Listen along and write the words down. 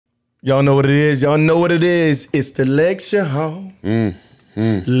Y'all know what it is. Y'all know what it is. It's the lecture hall.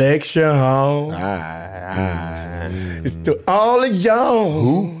 Lecture hall. It's to all of y'all.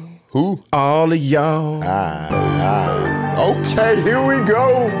 Who? All of y'all. Okay, here we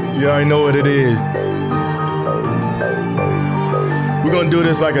go. You already know what it is. We're gonna do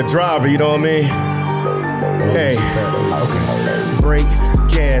this like a driver, you know what I mean? Hey. Okay. Brake,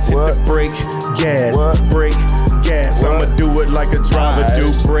 gas, hit the brake, gas, brake, gas. I'ma do it like a driver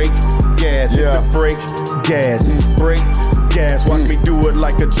do. Brake, gas, hit the brake, gas, brake, gas. Watch me do it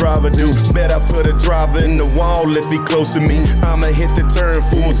like a driver do. Bet I put a driver in the wall if he close to me. I'ma hit the turn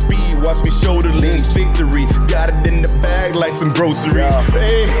full speed. Watch me shoulder lean victory. Got it in the bag like some groceries.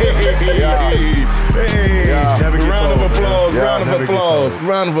 Hey, round of applause,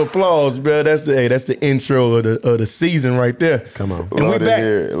 round of applause, bro. That's the intro of the season right there. Come on. And we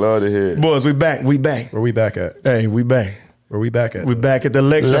back. Love to hear. Boys, we back. Where we back at? Hey, we back. Where we back at? We back at the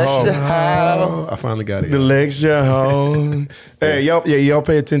lecture hall. I finally got it. The lecture hall. Hey, y'all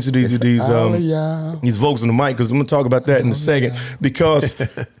pay attention to these folks on the mic, because I'm gonna talk about that in a second. Because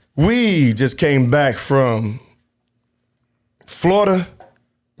we just came back from Florida.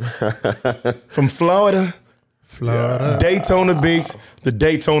 Daytona Beach, the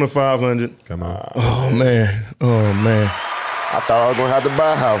Daytona 500. Come on. Oh man. I thought I was gonna have to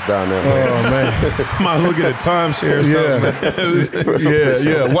buy a house down there, man. Oh man. Might as well get a timeshare or something.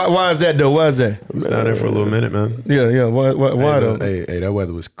 Yeah. Why is that though? Why is that? I was down there for a little minute, man. Yeah. Why though? Hey, that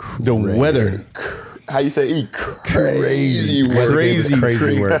weather was crazy. The weather. How you say crazy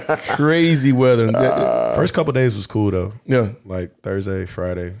weather? Crazy weather. First couple days was cool though. Yeah. Like Thursday,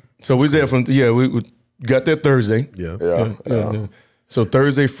 Friday. So we was there from we got there Thursday. Yeah. So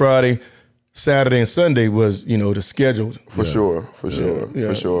Thursday, Friday, Saturday, and Sunday was, the schedule. For sure.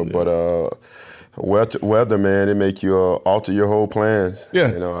 But weather, man, it make you alter your whole plans.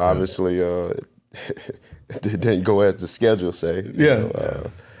 Yeah. Obviously, it didn't go as the schedule say.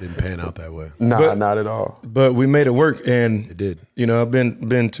 Didn't pan out that way. Nah, not at all. But we made it work, and it did. I've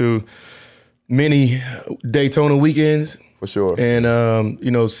been to many Daytona weekends. For sure. And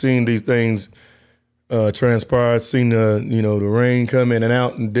seeing these things transpire, seeing the the rain come in and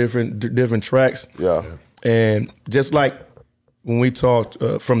out in different tracks. Yeah. And just like when we talked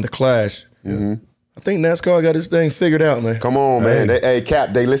from the Clash, I think NASCAR got this thing figured out, man. Come on, man. Hey,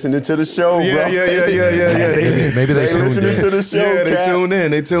 Cap, they listening to the show, bro. Yeah. Maybe they listening to the show, yeah, Cap.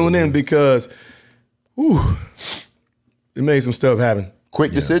 They tuned in because, it made some stuff happen.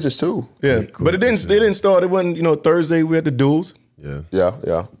 Quick decisions too. Yeah, but it didn't start. It wasn't. Thursday we had the duels. Yeah.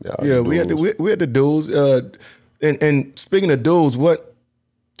 We had the duels. And speaking of duels,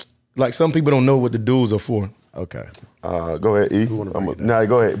 like some people don't know what the duels are for. Okay. Go ahead, E. Go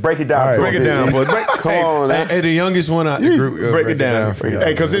ahead. Break it down. Right. Break it down, boy. Come on, man. Hey, the youngest one out the group. Break it down.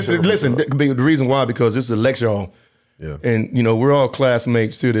 Hey, because listen, the reason why, because this is a lecture hall. Yeah. And we're all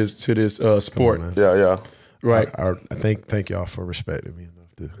classmates to this sport. On, yeah. Right. I thank y'all for respecting me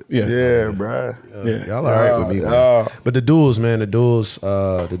enough to. Yeah, bro. Y'all all right with me, man. But the duels, man, the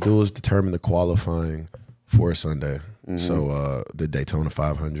duels determine the qualifying for Sunday. So the Daytona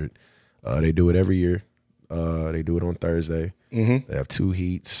 500, they do it every year. They do it on Thursday. They have 2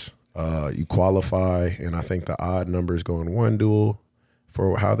 heats. You qualify, and I think the odd numbers go in one duel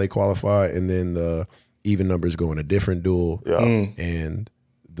for how they qualify, and then the even numbers go in a different duel. Yeah. And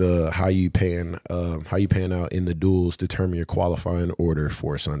how you pan out in the duels determine your qualifying order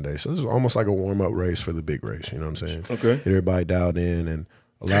for Sunday. So this is almost like a warm-up race for the big race. You know what I'm saying? Okay. Get everybody dialed in and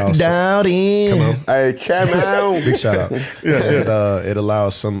allows dialed in. Come on. Hey, come on. Big shout out. It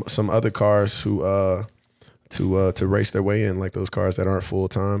allows some other cars who to race their way in, like those cars that aren't full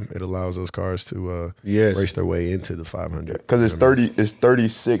time. It allows those cars to race their way into the 500. Because it's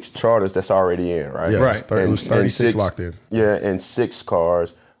 36 charters that's already in, right? Yeah, right. It was 36 locked in. Yeah, and 6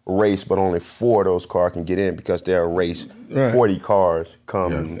 cars race, but only 4 of those cars can get in because they'll race 40 cars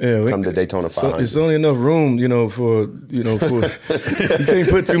come to Daytona 500. So it's only enough room, for you can't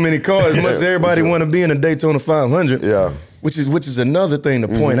put too many cars. As much as everybody want to be in a Daytona 500. Yeah, which is another thing to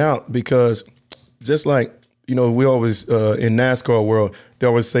point out, because just like we always in NASCAR world, they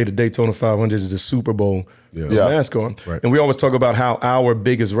always say the Daytona 500 is the Super Bowl of NASCAR, and we always talk about how our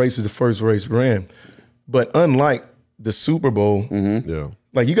biggest race is the first race ran, but unlike the Super Bowl.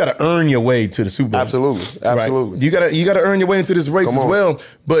 Like, you got to earn your way to the Super Bowl. Absolutely. Right? You got to earn your way into this race as well.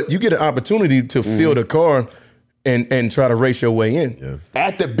 But you get an opportunity to field a car and try to race your way in. Yeah.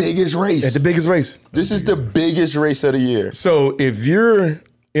 At the biggest race. This is the biggest race of the year. So if you're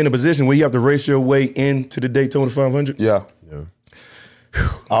in a position where you have to race your way into the Daytona 500,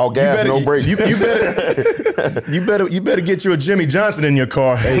 All gas, no brakes. You better get you a Jimmy Johnson in your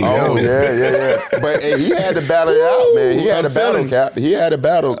car. Oh yeah. But hey, he had to battle it out, man. He had a battle, Cap. He had a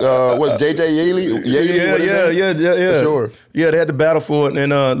battle. Was JJ Yaley? Yeah. For sure. Yeah, they had to battle for it,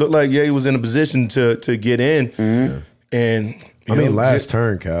 and looked like Ye was in a position to get in. And I mean, last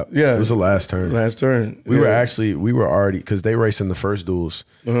turn, Cap. Yeah, it was the last turn. Last turn. We were already, because they raced in the first duels.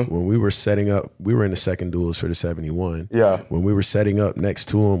 When we were setting up, we were in the second duels for the 71. Yeah. When we were setting up next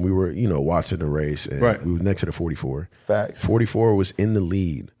to them, we were, watching the race, and right. we were next to the 44. Facts. 44 was in the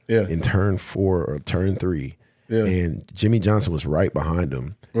lead in turn 4 or turn 3. Yeah. And Jimmy Johnson was right behind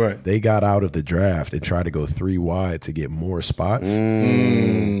him. Right. They got out of the draft and tried to go 3 wide to get more spots.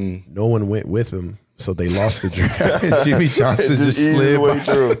 No one went with him. So they lost the draft, and Jimmy Johnson just slid way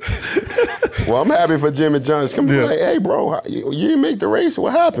through. Well, I'm happy for Jimmy Johnson. Come like, hey, bro, you didn't make the race.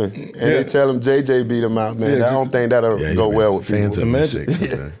 What happened? And they tell him JJ beat him out, man. I don't think that'll go well with fans.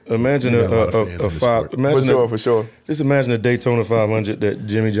 Imagine a five. For sure. Just imagine a Daytona 500 that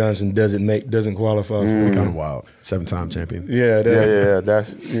Jimmy Johnson doesn't qualify for. Kind of wild. 7-time champion. Yeah.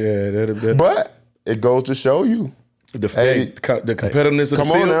 That's But it goes to show you. The competitiveness of the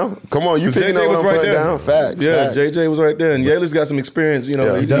field. Come on, you picking up what I'm putting down. Facts. Yeah, JJ was right there, and Yaley's got some experience. He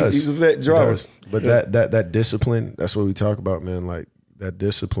does. He's a vet driver. But that discipline, that's what we talk about, man. Like that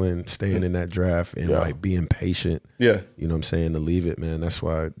discipline, staying in that draft and like being patient. Yeah, you know what I'm saying, to leave it, man. That's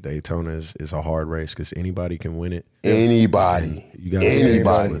why Daytona is a hard race, because anybody can win it. Anybody. You got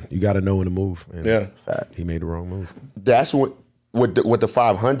to know when to move. And fact. He made the wrong move. That's what with the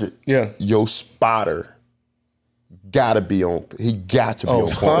 500. Yeah, your spotter. Gotta be on. He got to be on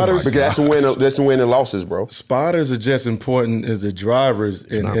spotters, because that's the win and losses, bro. Spotters are just important as the drivers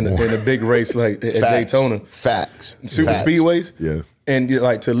in a big race like at Daytona. Facts. Super speedways. Yeah. And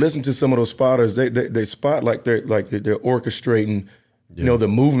like to listen to some of those spotters, they spot like they're orchestrating, the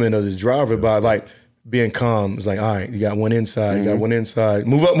movement of this driver by like being calm. It's like, all right, you got one inside, you got one inside.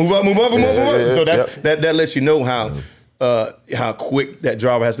 Move up. So that lets you know how quick that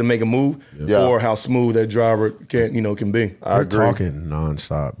driver has to make a move, or how smooth that driver can be. We're talking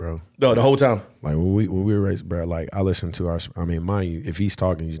nonstop, bro. No, the whole time. Like when we were racing, bro. Like I listened to mind you, if he's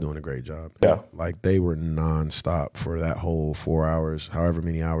talking, he's doing a great job. Yeah. Like they were nonstop for that whole 4 hours, however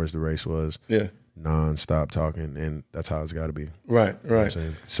many hours the race was. Yeah. Nonstop talking, and that's how it's got to be. Right. You know what I'm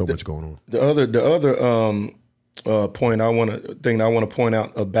saying? So much going on. The other thing I want to point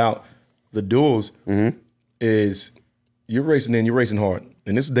out about the duels is. You're racing hard,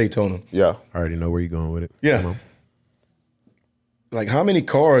 and this is Daytona. Yeah. I already know where you're going with it. Yeah. Like, how many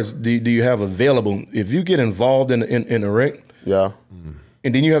cars do you have available if you get involved in a wreck? Yeah.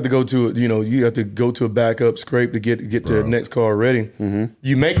 And then you have to go to a backup scrape to get the next car ready.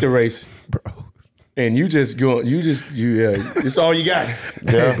 You make the race, bro, and it's all you got.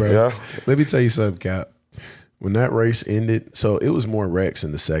 Yeah, bro. Yeah. Let me tell you something, Cap. When that race ended, so it was more wrecks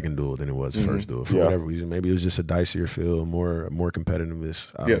in the second duel than it was the first duel for whatever reason. Maybe it was just a dicier field, more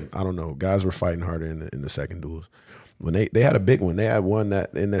competitiveness. I don't know. Guys were fighting harder in the second duels. When they had a big one, they had one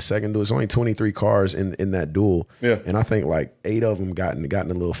that in that second duel. It's only 23 cars in that duel, and I think like 8 of them got in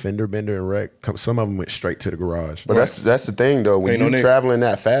a little fender bender and wreck. Some of them went straight to the garage. But that's the thing though. When you're traveling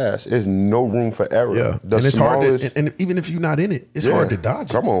that fast, there's no room for error. Yeah, and it's hard. And even if you're not in it, it's hard to dodge.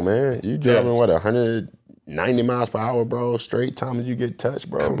 Come on, man. You driving 190 miles per hour, bro. Straight time as you get touched,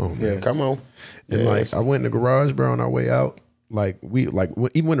 bro. Come on, man. Come on. And I went in the garage, bro, on our way out.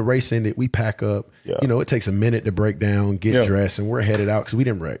 Even when the race ended, we pack up. Yeah. It takes a minute to break down, get dressed, and we're headed out because we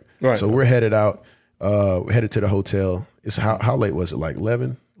didn't wreck. Right. So we're headed out, headed to the hotel. It's how late was it? Like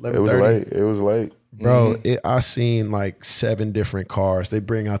 11? It was late. Bro, I seen like 7 different cars. They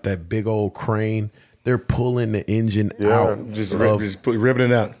bring out that big old crane. They're pulling the engine out. Just ripping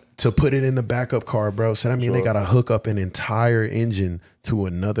it out. To put it in the backup car, bro. So that means they got to hook up an entire engine to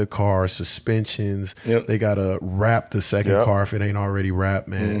another car, suspensions. Yep. They got to wrap the second car if it ain't already wrapped,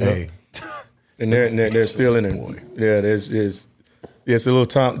 man. Hey. And they're still in it. Boy. Yeah, it's a little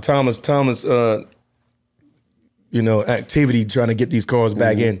Thomas activity trying to get these cars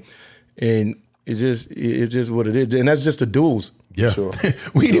back in. And it's just what it is. And that's just the duels. Yeah, sure.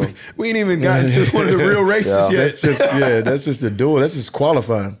 we ain't even gotten to one of the real races yet. That's just the duel. That's just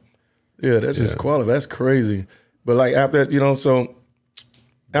qualifying. Yeah, that's just qualifying. That's crazy. But like after after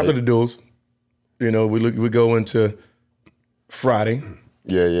the duels, we go into Friday.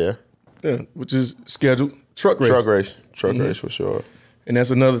 Yeah, which is scheduled truck race. Truck race for sure. And that's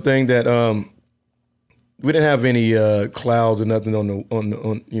another thing that we didn't have any clouds or nothing on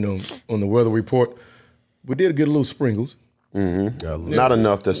the weather report. We did get a little sprinkles. Not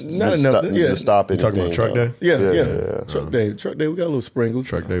enough to stop anything. Talking about truck day? Yeah. Truck day. We got a little sprinkles.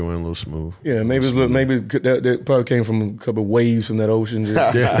 Truck day went a little smooth. Yeah, maybe that probably came from a couple of waves from that ocean.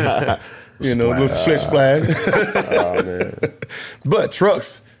 You know, a little splash. Oh man! But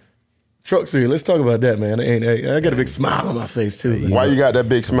trucks here. Let's talk about that, man. I got a big smile on my face too. Why you got that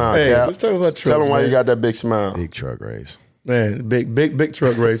big smile, Cap? Let's talk about trucks. Tell them why you got that big smile. Big truck race. Man, big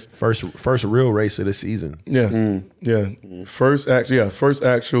truck race. First real race of the season. Yeah. First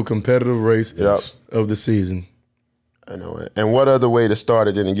actual competitive race of the season. I know it. And what other way to start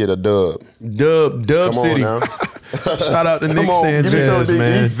it than to get a dub? Dub Come City. on now. Shout out to Nick Sanchez,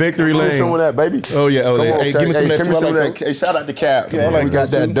 man. Victory lane. Give me some of that, baby. Oh yeah. Come on, hey, give me some of that. Hey, shout out to Cap. I like we got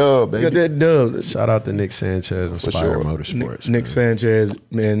that dub, baby. We got that dub. Shout out to Nick Sanchez, Inspire Motorsports. Nick Sanchez,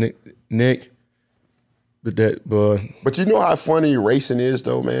 man. Nick. But that boy. But you know how funny racing is,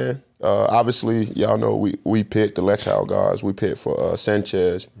 though, man. Obviously, y'all know we picked the Lexal guys. We picked for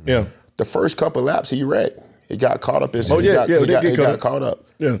Sanchez. Yeah. The first couple laps, he wrecked. He got caught up in. He got caught up.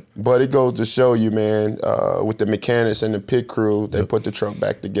 Yeah. But it goes to show you, man, with the mechanics and the pit crew, they put the truck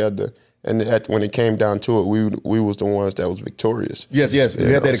back together. And when it came down to it, we was the ones that was victorious. Yes. You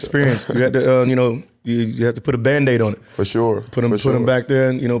had that experience. You had to, you have to put a Band-Aid on it. For sure. Put them back there,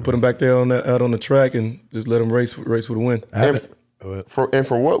 and put them back there out on the track, and just let them race for the win. And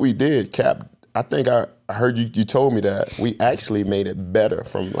for what we did, Cap, I think I heard you told me that we actually made it better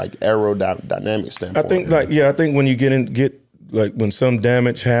from like aerodynamic standpoint. I think when you get when some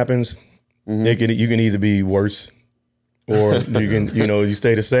damage happens, you can either be worse, or you can you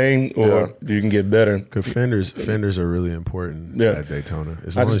stay the same, or you can get better. Because fenders are really important at Daytona.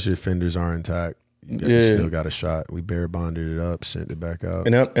 As long as your fenders are intact, you still got a shot. We bare bonded it up, sent it back out.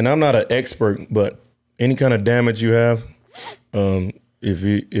 And I'm not an expert, but any kind of damage you have,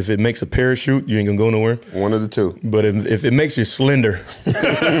 if it makes a parachute, you ain't gonna go nowhere. One of the two. But if it makes you slender, what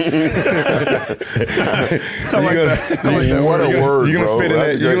a word, you're gonna fit in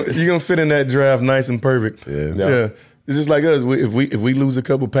that. You're gonna fit in that draft nice and perfect. Yeah. It's just like us. If we lose a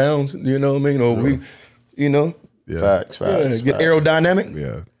couple pounds, you know what I mean, or we, facts. Get aerodynamic.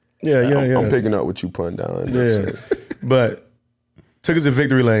 Yeah. I'm picking up what you putting down. Yeah, but took us to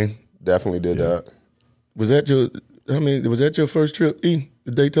victory lane. Definitely did that. Was that your first trip, to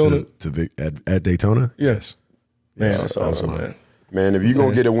Daytona? At Daytona? Yes. Man, that's awesome, man. Man, if you're going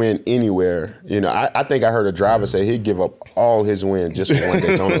to get a win anywhere, I think I heard a driver say he'd give up all his wins just for one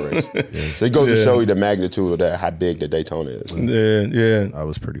Daytona race. So it goes to show you the magnitude of that, how big the Daytona is. Yeah. That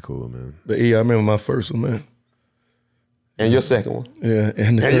was pretty cool, man. But I remember my first one, man. And your second one. Yeah.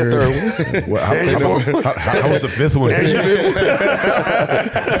 And your third one. How was the fifth one?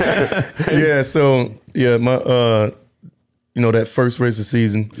 Yeah, so, my, that first race of the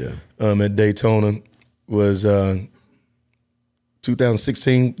season at Daytona was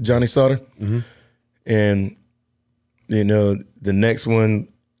 2016, Johnny Sauter. And, the next one,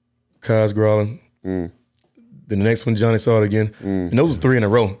 Kaz Growler. Then the next one, Johnny Sauter again. And those were 3 in a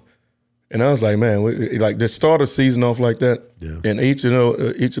row. And I was like, man, to start a season off like that, and each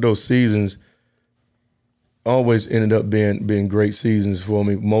of those seasons always ended up being great seasons for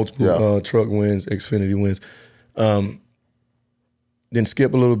me. Multiple truck wins, Xfinity wins. Then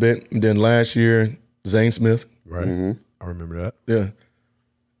skip a little bit. And then last year, Zane Smith. Right. I remember that. Yeah.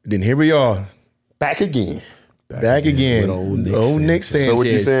 Then here we are. Back again. Back again. Old Nick Sanchez. So what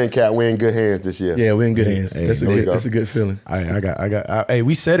you saying, Cat? We're in good hands this year. Yeah, we're in good hands. Hey, that's a good feeling. Hey,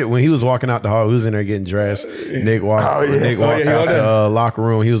 we said it when he was walking out the hall. We was in there getting dressed. Nick walked out the locker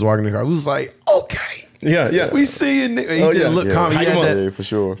room. He was walking in the car. We was like, okay. Yeah. We see you, Nick. He just looked calm. He had that, for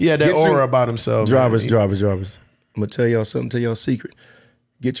sure. He had that aura about himself. Drivers. I'm gonna tell y'all something. Tell y'all a secret.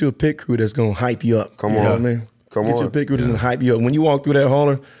 Get you a pit crew that's gonna hype you up. Come on, man. Get you a pit crew that's gonna hype you up. When you walk through that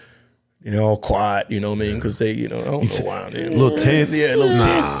hauler, all quiet, you know what I mean? Because they, I don't know why. A little tense. Yeah, a little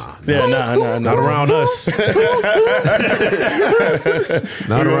tense. Yeah, nah. Not around us.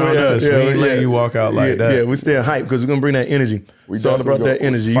 Not around us. We ain't letting you walk out like that. Yeah, we staying hype because we're going to bring that energy. It's all about that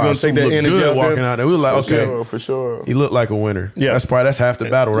energy. You're going to take that energy out walking out there. We were like, okay. For sure. He looked like a winner. Yeah. That's half the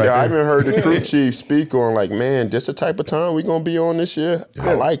battle right there. I even heard the crew chief speak on like, man, this the type of time we're going to be on this year. Yeah.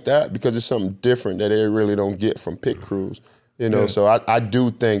 I like that because it's something different that they really don't get from pit crews. So I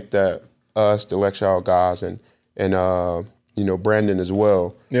do think that us, the Lexal guys, and Brandon as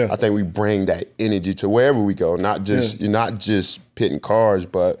well. Yeah. I think we bring that energy to wherever we go. Not just you're not just pitting cars,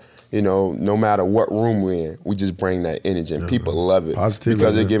 but no matter what room we're in, we just bring that energy, and people love it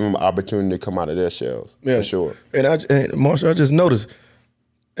because they give them an opportunity to come out of their shells. For sure. And Marshall, I just noticed,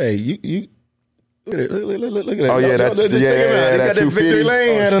 hey, Look at that. Oh yeah, that 250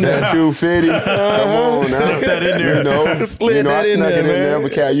 lane. That 250. Come on now. Slip that in there. I snuck it in there,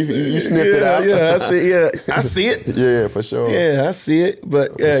 but Cal, you sniffed it out. Yeah, I see. Yeah, I see it. Yeah, for sure. Yeah, I see it.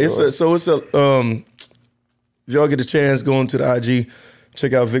 But yeah, if y'all get the chance, go into the IG,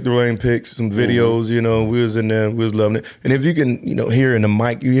 check out Victor Lane pics, some videos. You know, we was in there, we was loving it. And if you can, hear in the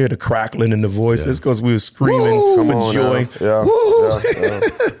mic, you hear the crackling in the voice. It's because we was screaming for joy. Yeah.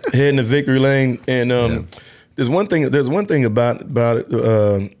 Heading to victory lane, and there's one thing about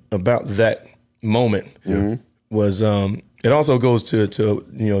that moment was it also goes to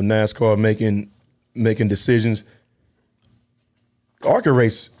NASCAR making decisions. Arca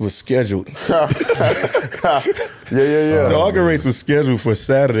race was scheduled. Yeah. The Arca race was scheduled for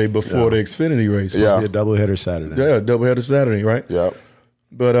Saturday before the Xfinity race. Supposed to be a doubleheader Saturday. Yeah, doubleheader Saturday, right? Yeah.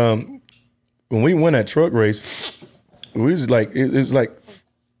 But when we won that truck race, we was like, it was like,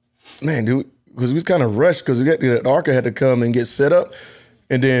 man, dude, because we was kind of rushed because the Arca had to come and get set up,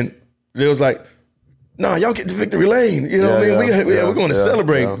 and then it was like, nah, y'all get to victory lane. You know what I mean? We're going to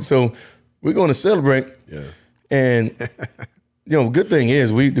celebrate. Yeah. So we're going to celebrate. Yeah. And good thing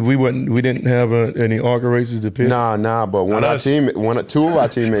is we didn't have any Arca races to pick. Nah, but two of our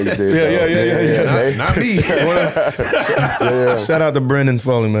teammates did. Yeah. Not me. Shout out to Brendan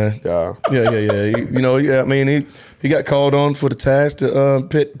Foley, man. Yeah. He got called on for the task to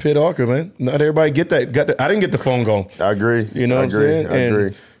pit Arca, man. Not everybody get that. I didn't get the phone call. I agree. You know what I'm saying? I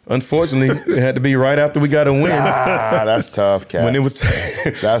agree. Unfortunately, it had to be right after we got a win. That's tough, Cap. When it was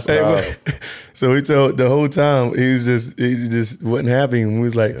that's tough. So he told the whole time he just wasn't happy. And we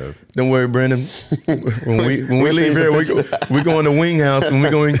was like, "Don't worry, Brendan. When we leave here, we go in the wing house and we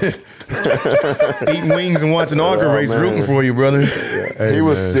going eating wings and watching Arca race, rooting for you, brother." Hey, he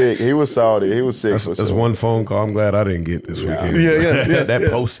was sick. He was salty. He was sick. That's one phone call. I'm glad I didn't get this weekend. Yeah. That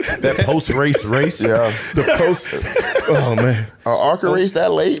post race. Yeah, the post. Oh man, Arca race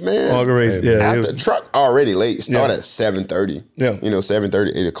that late, man. Arca race, The truck already late. Started at 7:30. Yeah,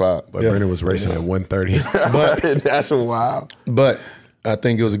 7:30, 8 o'clock. But Brendan was racing at 1:30. But that's wild. But I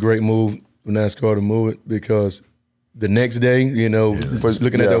think it was a great move for NASCAR to move it because the next day, for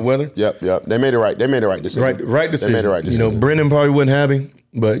looking at that weather. Yep. They made it right. They made the right decision. Right decision. They made the right decision. Brendan probably wasn't happy,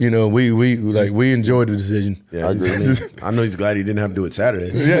 but we enjoyed the decision. Yeah, I agree. I know he's glad he didn't have to do it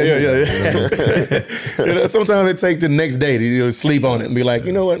Saturday. Yeah. Sometimes it takes the next day to sleep on it and be like,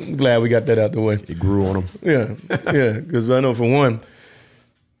 you know what? I'm glad we got that out the way. It grew on him. Yeah. Because I know for one,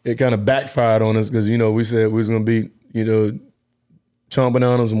 it kind of backfired on us because we said we was gonna be chomping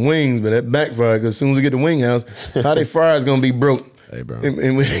down on some wings, but that backfired because as soon as we get to wing house, how they fire is gonna be broke. Hey, bro.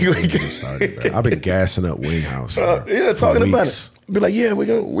 And we started, bro. I've been gassing up wing house. Talking about it. Be like, we're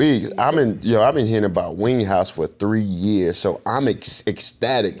gonna. I've been hearing about wing house for 3 years, so I'm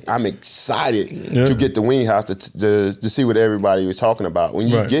ecstatic. I'm excited to get the wing house to see what everybody was talking about. When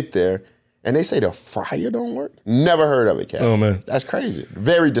you get there, and they say the fryer don't work. Never heard of it, Cap. Oh man, that's crazy.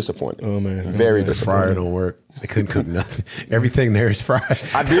 Very disappointing. Oh man, very disappointing. The fryer don't work. They couldn't cook nothing. Everything there is fried.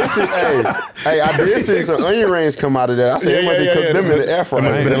 I did see some onion rings come out of there. I said they must have cooked them in the air fryer. That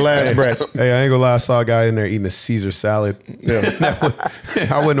must have been the last breath. Hey, I ain't gonna lie. I saw a guy in there eating a Caesar salad. Yeah,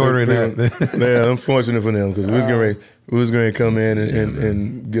 I wasn't ordering that. Yeah, unfortunate for them because we was going to come in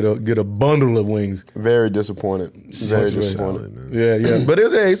and get a bundle of wings. Very disappointed. Very disappointed. Salad, yeah. But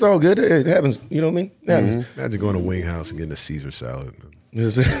it's all good. It happens. You know what I mean? It happens. Imagine going to Wing House and getting a Caesar salad.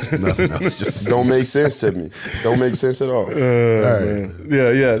 Nothing else. Just don't make sense to me. Don't make sense at all. All right.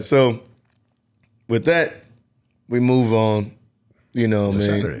 Yeah. So with that, we move on.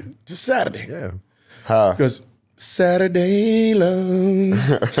 Saturday. Just Saturday. Yeah. Because Saturday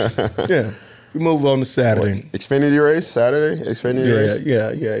love. Yeah. We move on to Saturday. Xfinity race Saturday. Xfinity race.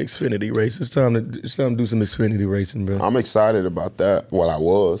 Yeah. Xfinity race. It's time to do some Xfinity racing, bro. I'm excited about that. Well, I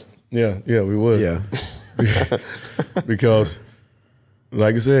was. Yeah, we was. Yeah. Because,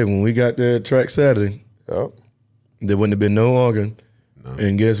 like I said, when we got there track Saturday, there wouldn't have been no Arca. No.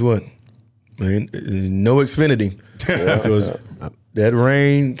 And guess what? Man, no Xfinity. Because that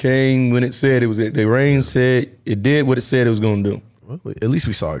rain came when it said it was. The rain said it did what it said it was going to do. Well, at least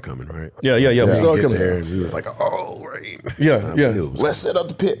we saw it coming, right? Yeah. We saw it coming. There and we were like, oh, rain. Yeah. Let's set up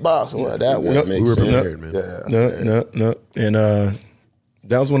the pit box. Well, that wouldn't make sense. Prepared, man. No. And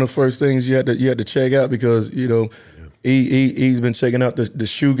that was one of the first things you had to check out because he's been checking out the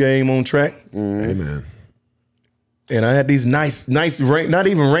shoe game on track. Mm-hmm. Hey, man. And I had these nice rain, not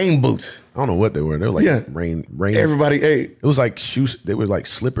even rain boots. I don't know what they were. They were like rain. Everybody, it was like shoes. They were like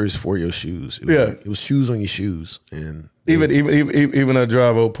slippers for your shoes. It was shoes on your shoes. And even our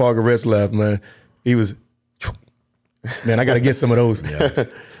driver, Parker Retzlaff, man, he was, man, I got to get some of those. Yeah.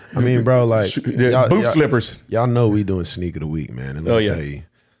 I mean, bro, like boot slippers. Y'all know we doing sneak of the week, man. And let me tell you,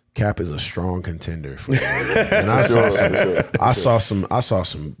 Cap is a strong contender for that. And I saw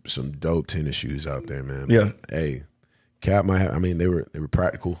some dope tennis shoes out there, man. Yeah. Hey, Cap might have, I mean, they were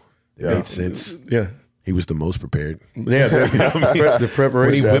practical. They made sense. Yeah. He was the most prepared. Yeah, the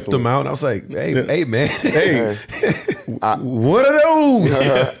preparation. When he whipped them out, I was like, hey, man. Hey, what are those?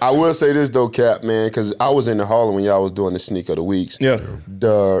 I will say this, though, Cap, man, because I was in the hall when y'all was doing the sneak of the weeks. Yeah.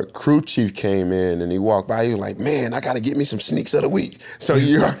 The crew chief came in, and he walked by. He was like, man, I got to get me some sneaks of the week. So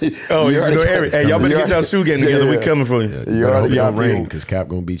you already... hey, y'all better get y'all shoe game together. We coming for you. You already got rain, because Cap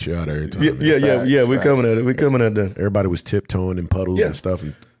going to beat you out every time. Yeah, we coming at it. We coming at it. Everybody was tiptoeing in puddles and stuff,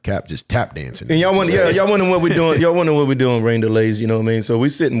 and Cap just tap dancing. And y'all wondering what we're doing. Y'all wondering what we're doing, rain delays, you know what I mean? So we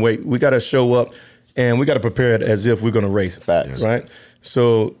sit and wait. We got to show up and we got to prepare it as if we're going to race. Facts. Right?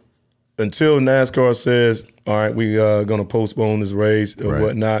 So until NASCAR says, all right, we going to postpone this race or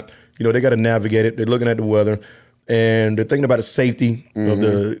whatnot, you know, they got to navigate it. They're looking at the weather and they're thinking about the safety of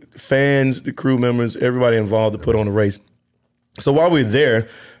the fans, the crew members, everybody involved to put on the race. So while we're there,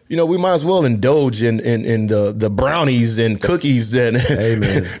 you know, we might as well indulge in the brownies and cookies and hey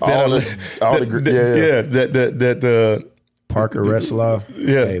man, that Parker Retzlaff.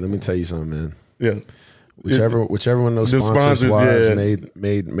 Yeah. Hey, let me tell you something, man. Yeah. Whichever one of those sponsors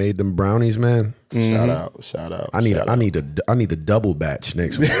made them brownies, man. Shout out. I need a double batch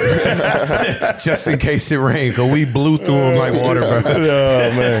next week, just in case it rained, cause we blew through them like water, bro.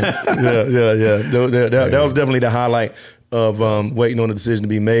 Oh man, yeah. That was definitely the highlight of waiting on the decision to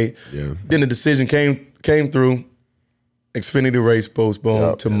be made. Yeah. Then the decision came through. Xfinity race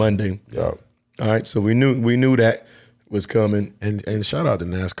postponed to Monday. Yep. All right, so we knew that was coming. And shout out to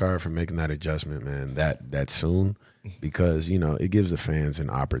NASCAR for making that adjustment, man, that soon, because you know it gives the fans an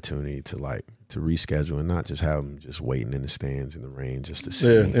opportunity to reschedule and not just have them just waiting in the stands in the rain just to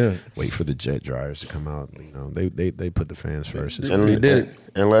see, wait for the jet dryers to come out. You know, they put the fans first.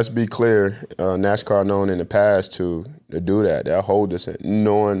 And let's be clear, NASCAR known in the past to do that. They'll hold us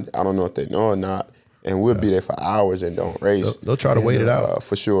knowing, I don't know if they know or not, and we'll be there for hours and don't race. They'll try to wait it out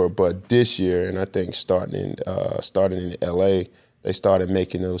for sure. But this year, and I think starting in LA, they started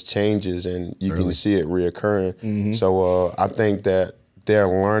making those changes, and you can see it reoccurring. So I think that they're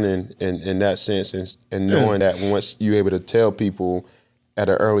learning in that sense, and knowing that once you're able to tell people at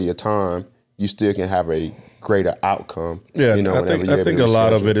an earlier time, you still can have a greater outcome. Yeah, you know, I think a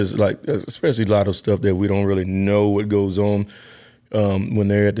lot of it is like, especially a lot of stuff that we don't really know what goes on when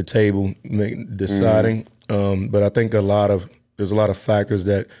they're at the table deciding. But I think there's a lot of factors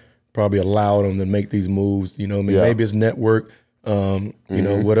that probably allow them to make these moves. You know, I mean, maybe it's network. You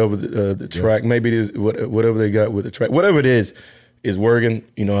know, whatever the track, maybe it is whatever they got with the track, whatever it is working.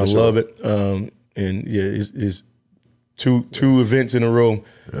 You know, I love it. And yeah, it's two events in a row.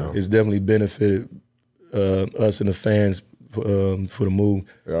 Yeah. It's definitely benefited us and the fans for the move.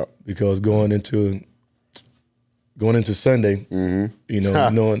 Yeah. Because going into Sunday, you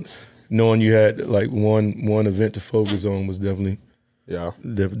know, knowing you had like one event to focus on was definitely a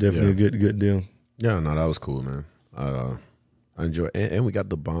good deal. Yeah, no, that was cool, man. I enjoy, and we got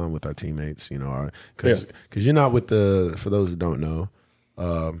the bond with our teammates, you know, because you're not with for those who don't know,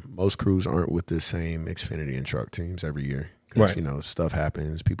 most crews aren't with the same Xfinity and truck teams every year. Right. You know, stuff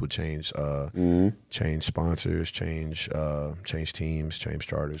happens, people change sponsors, change teams, change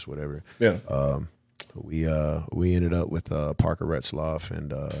starters, whatever. Yeah. We ended up with Parker Retzlaff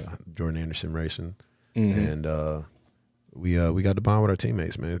and Jordan Anderson Racing, and we got to bond with our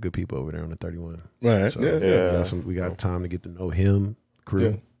teammates, man. Good people over there on the 31. Right. So, we got time to get to know him, crew.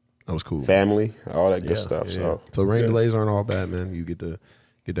 Yeah. That was cool. Family, all that good stuff. Yeah. So rain delays aren't all bad, man. You get to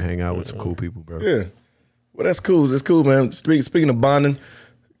hang out with some cool people, bro. Yeah. Well, that's cool. That's cool, man. Speaking of bonding,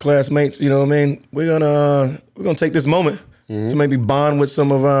 classmates, you know what I mean? We're gonna take this moment to maybe bond with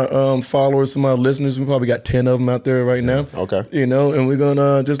some of our followers, some of our listeners. We probably got 10 of them out there right now. Okay. You know, and we're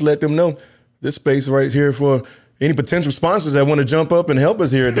gonna just let them know this space right here for any potential sponsors that want to jump up and help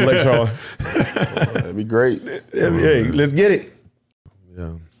us here at the Lake Shaw. That'd be great. Hey, let's get it.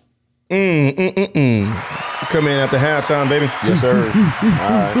 Yeah. Come in after halftime, baby. Yes, sir. All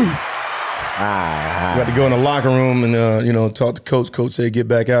right. We got to go in the locker room and you know, talk to coach. Coach said get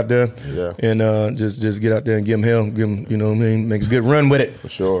back out there, and just get out there and give him hell, give him, you know what I mean, make a good run with it. For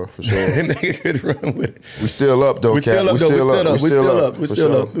sure. Make a good run with it. We still up though. We still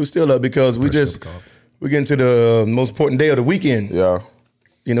up because we get into the most important day of the weekend. Yeah.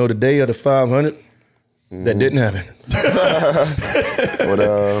 You know, the day of the 500. That didn't happen. But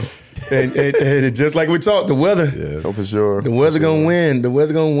and just like we talked, the weather. Yeah, for sure. The weather gonna win. The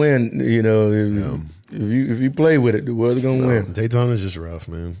weather gonna win. You know, if you play with it, the weather gonna win. Daytona's just rough,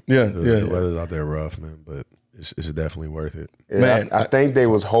 man. Yeah, the weather's out there rough, man, but it's definitely worth it. Yeah, Man, I think they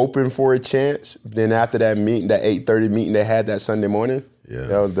was hoping for a chance. Then after that meeting, that 8:30 meeting they had that Sunday morning,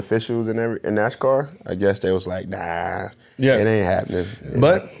 that was the officials and in NASCAR. I guess they was like, nah, it ain't happening.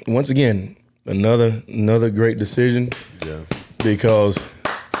 But once again, another great decision. Yeah, because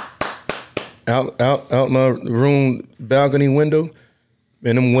out my room balcony window,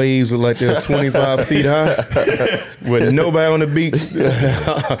 and them waves were like they're 25 feet high with nobody on the beach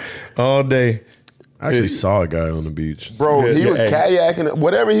all day. I actually saw a guy on the beach. Bro, he was kayaking,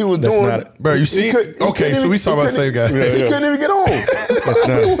 whatever he was doing. Bro, you see? Okay, so we saw about the same guy. He couldn't even get on.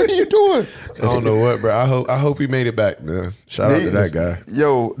 What are you doing? I don't know what, bro. I hope he made it back, man. Shout out to that guy.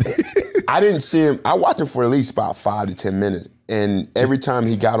 Yo, I didn't see him. I watched him for at least about 5 to 10 minutes. And every time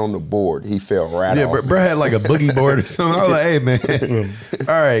he got on the board, he fell right off. Yeah, bro had like a boogie board or something. I was like, hey, man. All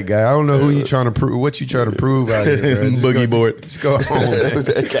right, guy. I don't know who you trying to prove. What you trying to prove out here, bro? Boogie board. Just go home, man.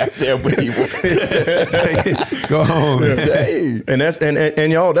 Go home, man. Hey. And that's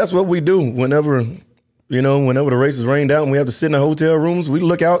and y'all, that's what we do whenever the races rained out and we have to sit in the hotel rooms. We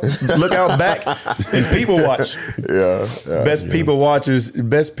look out back and people watch. Best people watchers in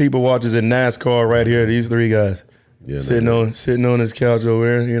NASCAR right here. These three guys. Yeah, sitting on his couch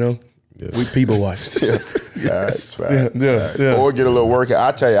over there, we people watch. That's right. Yeah. Or get a little workout.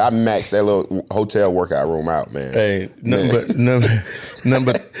 I tell you, I maxed that little hotel workout room out, man. Hey, number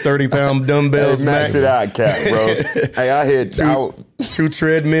 30-pound dumbbells. Hey, max it out, Cap, bro. Hey, I hit two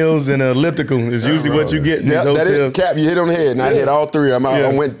treadmills and an elliptical is usually what you get in these hotels. That is, Cap, you hit on the head, and I hit all three. I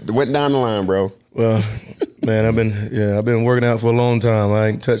went down the line, bro. Well, man, I've been working out for a long time. I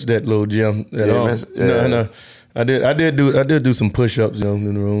ain't touched that little gym at all. No. I did do some push-ups,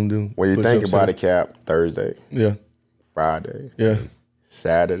 in the room. When you think about it, Cap, Thursday, Friday,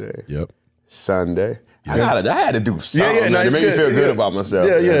 Saturday, Sunday. I had to do something to make me feel good about myself.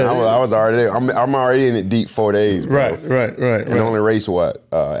 I was already. I'm already in it deep 4 days, bro. Right. And only race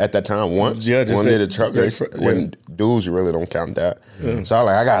at that time once. Yeah, just one did a truck race when dudes really don't count that. Yeah. So I was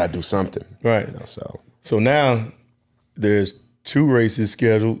like, I gotta do something. Right. So now there's 2 races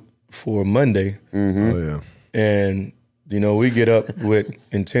scheduled for Monday. Mm-hmm. Oh yeah. And, we get up with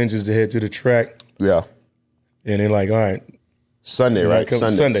intentions to head to the track. Yeah. And they're like, all right. Sunday, right?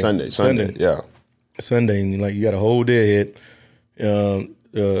 Sunday. Yeah. Sunday, and you got a whole day ahead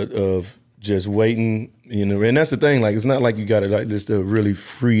of just waiting, And that's the thing, it's not like you got it just a really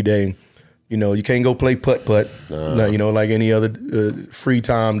free day. You can't go play putt-putt, like any other free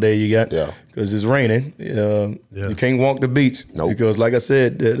time day you got. Yeah. Because it's raining. You can't walk the beach. Nope. Because like I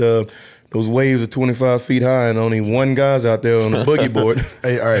said, those waves are 25 feet high and only one guy's out there on the boogie board.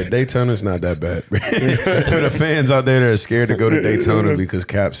 Hey, all right, Daytona's not that bad. For the fans out there that are scared to go to Daytona because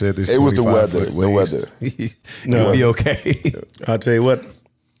Cap said there's 25 was the weather. foot waves. You'll be okay. I'll tell you what,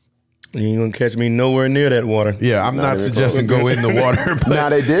 you ain't gonna catch me nowhere near that water. Yeah, I'm not suggesting go in the water. But now,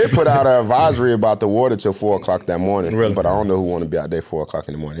 they did put out an advisory about the water till 4 o'clock that morning. Really? But I don't know who want to be out there 4 o'clock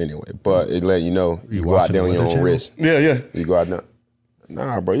in the morning anyway. But it let you know you go out there on your own risk. Yeah. You go out there.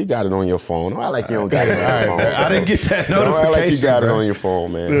 Nah, bro, you got it on your phone. I like you don't got it on your phone. I didn't get that notification. I like you got it on your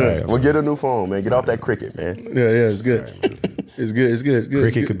phone, man. Yeah. Well, get a new phone, man. Get off that Cricket, man. Yeah, it's good. It's good.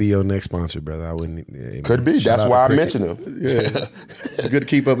 Cricket could be your next sponsor, brother. I wouldn't. Could be. That's why I mentioned him. Yeah, it's good to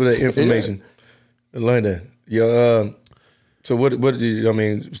keep up with that information. I like that. Yeah. So what did you? I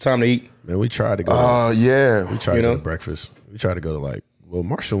mean, it's time to eat. Man, we tried to go. Yeah. We tried to go to breakfast. We tried to go to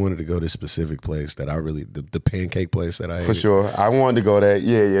Marshall wanted to go to this specific place that I really the pancake place that I ate. For sure. I wanted to go there.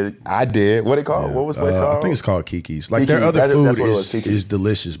 Yeah. I did. What it called? Yeah. What was the place called? I think it's called Kiki's. Their other food is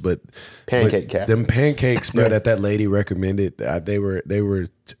delicious, but pancake cap. Them pancakes, bro, that lady recommended, they were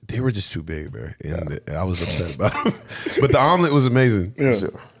just too big, bro. And I was upset about them. But the omelet was amazing. Yeah.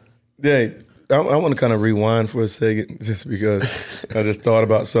 Sure. Yeah. I want to kind of rewind for a second, just because I just thought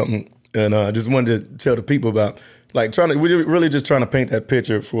about something, and I just wanted to tell the people about we're really just trying to paint that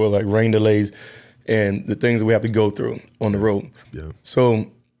picture for rain delays and the things that we have to go through on the road. Yeah. So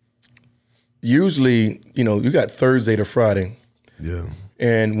usually, you got Thursday to Friday. Yeah.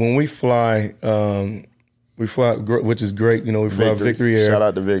 And when we fly, which is great. We fly Victory Air. Shout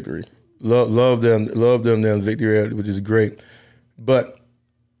out to Victory. Love them Victory Air, which is great. But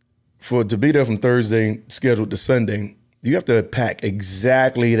to be there from Thursday scheduled to Sunday, you have to pack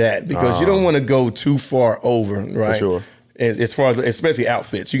exactly that because you don't want to go too far over, right? For sure. And as far as especially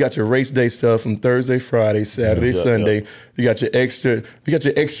outfits, you got your race day stuff from Thursday, Friday, Saturday, Sunday. Yeah. You got your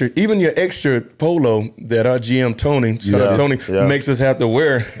extra, even your extra polo that our GM Tony, Tony makes us have to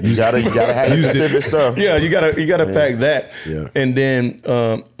wear. You gotta have your specific stuff. Yeah, you gotta pack that. Yeah. And then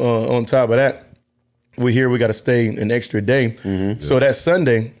on top of that, we're here. We got to stay an extra day. So that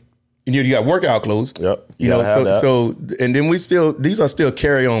Sunday, you got workout clothes. Yep. You know, so and then these are still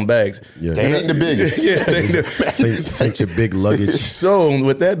carry-on bags. Yeah. They ain't the biggest. Such a big luggage. So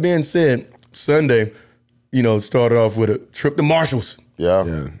with that being said, Sunday, you know, started off with a trip to Marshall's.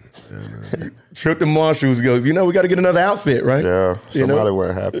 Yeah. Trip to Marshall's goes, you know, we got to get another outfit, right? Yeah. Somebody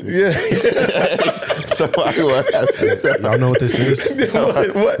wasn't happy. Yeah. Somebody wasn't happy. Y'all know what this is?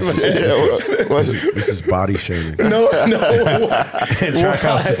 What? This is body shaming. No.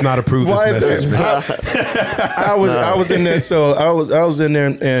 Trackhouse is not approved this message, man. I was in there, so I was in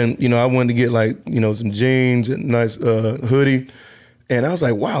there, and you know, I wanted to get like, you know, some jeans and nice hoodie. And I was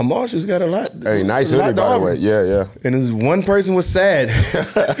like, wow, Marshall's got a lot. Hey, nice hoodie, by the way. Yeah. And this one person was sad.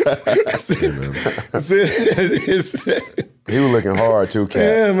 He was looking hard too, Cat.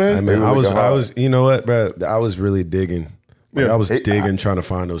 Yeah, man. I was, you know what, bro? I was really digging. Like, I was digging, trying to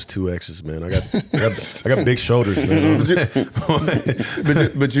find those 2X's, man. I got big shoulders, man.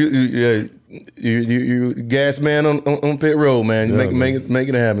 but you gas man on pit road, man. You make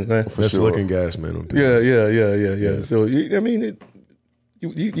it happen, man. Best looking gas man on pit road. Yeah. So I mean,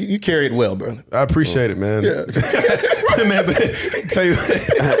 you carry it well, brother. I appreciate it, man. Yeah. Man, but tell you,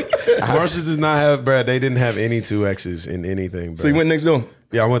 Marshall's does not have, Brad. They didn't have any 2X's in anything, bro. So you went next door?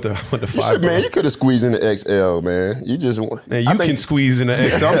 Yeah, I went to 5. Man, you could have squeezed in the XL, man. You just man, you can squeeze in the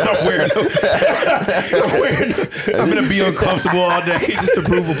XL. I'm not wearing I'm gonna be uncomfortable all day just to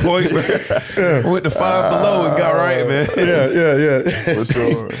prove a point, man. I went to 5 Below and got right, man. Yeah. For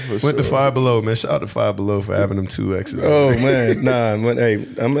sure. Went to 5 Below, man. Shout out to 5 Below for having them 2X's. Oh man, nah. Hey,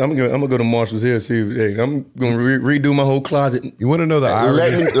 I'm gonna go to Marshall's here. See, hey, I'm gonna redo my whole closet. You want to know the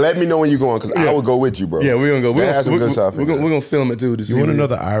irony? Let me know when you're going, because I will go with you, bro. Yeah, we're gonna go. We're gonna film it too. You want to know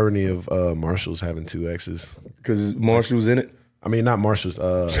the irony of Marshall's having 2X's? Because Marshall's in it. I mean, not Marshall's.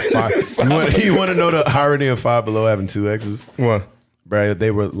 You want to know the irony of 5 Below having 2X's? What? Bro, they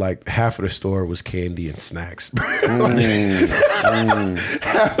were like, half of the store was candy and snacks. Half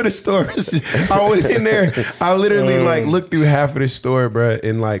of the store I went in there. I literally like looked through half of the store, bro,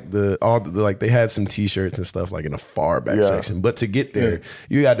 and like they had some T-shirts and stuff like in the far back section. But to get there,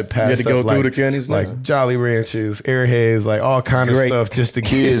 you had to pass. You had to go through the candies, like Jolly Ranchers, Airheads, like all kind of stuff just to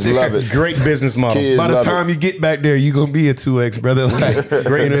kids get there. love it. Great business model. By the time you get back there, you gonna be a 2X, brother. Like,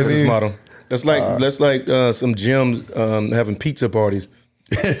 great business model. That's like some gyms having pizza parties.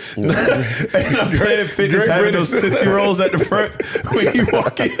 Planet Fitness having those Tootsie Rolls at the front when you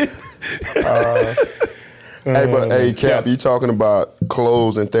walk in. Hey, Cap, you talking about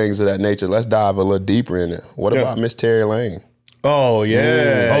clothes and things of that nature. Let's dive a little deeper in it. What about Miss Terry Lane? Oh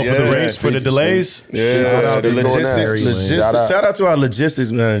yeah, for the race, for the delays. Yeah, shout out to logistics. Shout out to our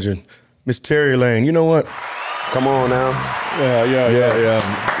logistics manager, Miss Terry Lane. You know what? Come on now. Yeah.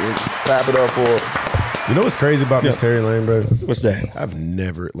 Clap it up for her. You know what's crazy about Miss Terry Lane, bro? What's that? I've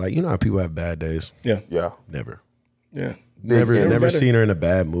never, like, you know how people have bad days? Yeah. Never. Yeah. Never seen her in a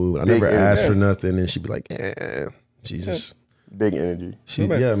bad mood. I never asked for nothing, and she'd be like, Jesus. Big energy.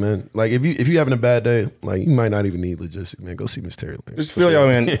 Yeah, man. Like, if you having a bad day, like, you might not even need logistics, man. Go see Miss Terry Lane. Just feel y'all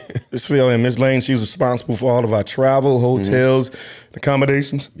in. Miss Lane, she's responsible for all of our travel, hotels,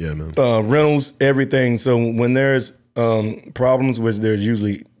 accommodations. Yeah, man. Rentals, everything. So when there's problems, which there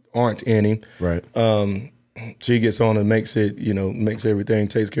usually aren't any, right? She gets on and makes everything,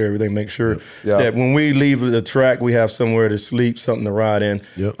 takes care of everything, makes sure that when we leave the track, we have somewhere to sleep, something to ride in,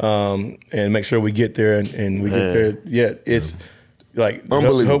 and make sure we get there and we get there. Yeah, it's like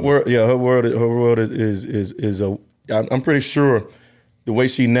unbelievable. Her world is a. I'm pretty sure the way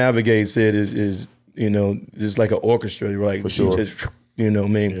she navigates it is just like an orchestra. Like, for sure. Just, I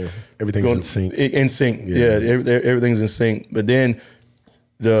mean, everything's in sync. In sync, everything's in sync. But then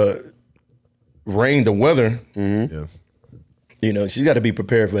the rain, the weather, she's got to be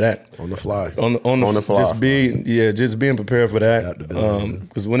prepared for that on the fly. On the fly, just being prepared for that.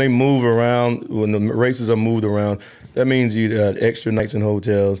 Because when they move around, when the races are moved around, that means you extra nights in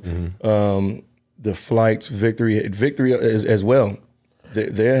hotels, the flights, victory as well.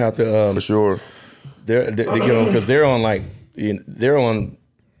 They have to for sure. Because they're on they're on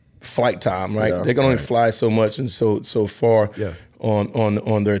flight time, right? They can only fly so much and so far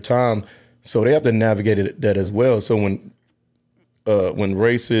on their time. So they have to navigate that as well. So when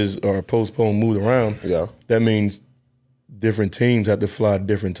races are postponed, moved around, that means different teams have to fly at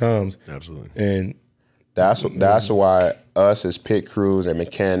different times. Absolutely. And that's why us as pit crews and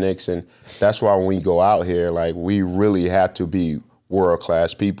mechanics, and that's why when we go out here, like, we really have to be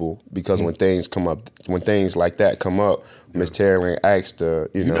world-class people, because when things like that come up, Miss Terry Lane asks to,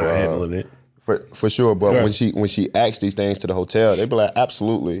 you're not handling it. For sure, but when she asks these things to the hotel, they be like,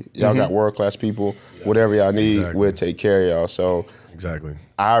 absolutely, y'all got world class people, whatever y'all need, we'll take care of y'all. So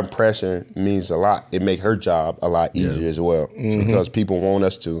our impression means a lot. It make her job a lot easier as well, because people want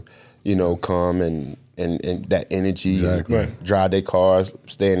us to, you know, come and that energy, and drive their cars,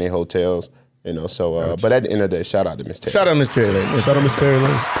 stay in their hotels. You know, so but at the end of the day, shout out to Miss Terry. Shout out Miss Terry Lane. Shout out Miss Terry Lane.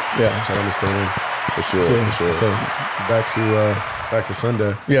 Yeah, shout out Miss Terry Lane. For sure. So back to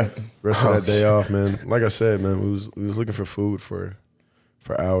Sunday. Yeah, rest of that day off, man. Like I said, man, we was looking for food for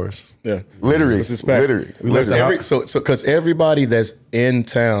hours. Yeah, literally. We left so because everybody that's in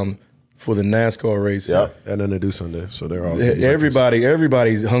town for the NASCAR race, had nothing to do Sunday, so they're all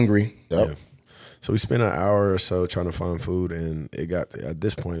everybody's hungry. Yep. Yeah. So we spent an hour or so trying to find food, and it got at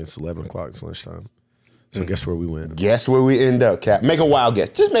this point it's 11 o'clock. It's lunchtime. So guess where we went? Guess where we end up, Cap? Make a wild guess.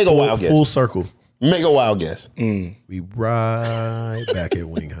 Just make a wild guess. Full circle. Make a wild guess. We right back at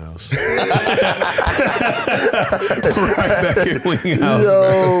Wing House. right back at Wing House.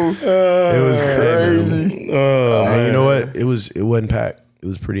 Yo, it was crazy. And you know what? It wasn't packed. It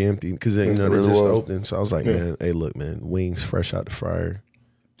was pretty empty because they just opened. So I was like, man, hey, look, man, wings fresh out the fryer.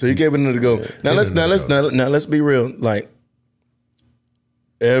 So you gave it another go. Now let's be real. Like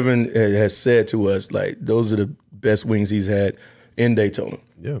Evan has said to us, like those are the best wings he's had in Daytona.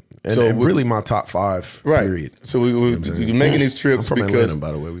 Yeah, and really my top 5. Right. Period. So we're making these trips from because Atlanta,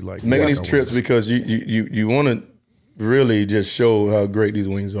 by the way, we like making these trips because you want to really just show how great these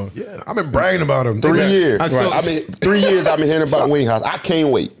wings are. Yeah, I've been bragging about them 3 years. I mean, 3 years I've been hearing about Wing House. I can't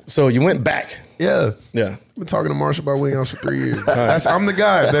wait. So you went back. Yeah. Yeah. I've been talking to Marshall about Wing House for 3 years. I'm the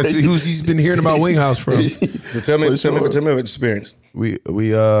guy he's been hearing about Wing House from. So tell me about your experience. We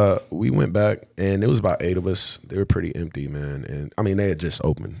went back and it was about 8 of us. They were pretty empty, man. And I mean they had just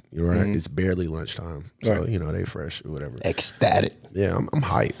opened. You know, right? It's barely lunchtime. So, you know, they fresh or whatever. Ecstatic. Yeah, I'm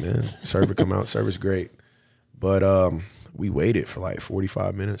hyped, man. Server come out, server's great. But we waited for like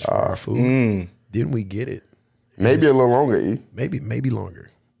 45 minutes for our food. Didn't we get it? Maybe a little longer, E. Maybe longer.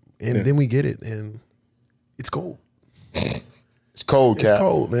 And then we get it, and it's cold. It's cold, Cap. It's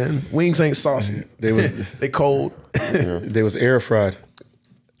cold, man. Wings ain't saucy. They cold. They was air fried.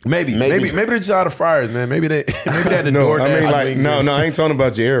 Maybe they're just out of fryers, man. Maybe they had the door. I ain't talking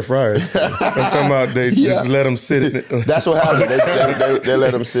about your air fryers. I'm talking about they just let them sit. That's what happened. They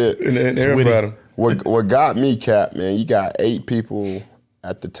let them sit and air fry them. What got me, Cap, man? You got 8 people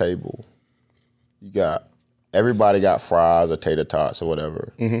at the table. Everybody got fries or tater tots or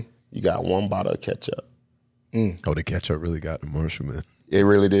whatever. You got 1 bottle of ketchup. Oh, the ketchup really got the Marshall, man. It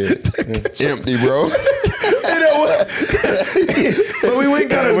really did. Empty, bro. You know what? But we went and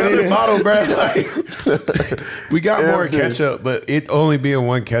got another bottle, bro. We got more ketchup, but it only being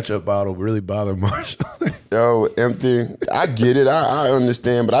 1 ketchup bottle really bothered Marshall. Yo, empty. I get it. I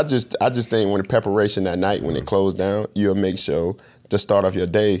understand, but I just think when the preparation that night, when it closed down, you'll make sure to start off your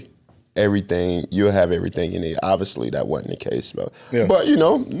day, you'll have everything you need. Obviously, that wasn't the case, but you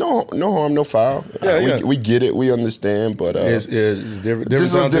know, no harm, no foul. We get it, we understand, but it's different.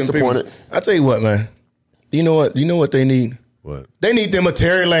 Just a little disappointed. I tell you what, man. You know what they need? What? They need them a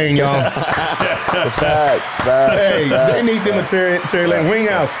Terry Lane, y'all. Facts. Hey, they need them a Terry Lane. Wing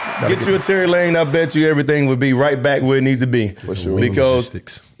House. Get you a Terry Lane. I bet you everything would be right back where it needs to be. For sure. Because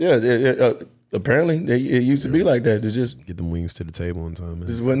apparently it used to be like that. To just get them wings to the table on time. Man.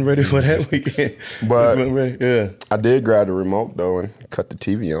 Just wasn't ready for that weekend. But I did grab the remote though and cut the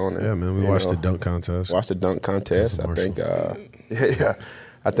TV on. Yeah, man. We watched the dunk contest. I think.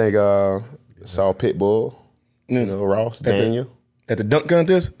 I think saw Pitbull. You know, Ross, Daniel. At the dunk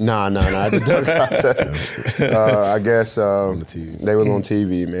contest? Nah, at the dunk contest. I guess they was on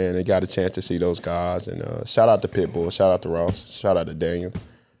TV, man. They got a chance to see those guys. And shout out to Pitbull, shout out to Ross, shout out to Daniel.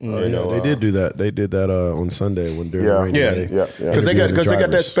 They did do that. They did that on Sunday when during the rainy day. Because they got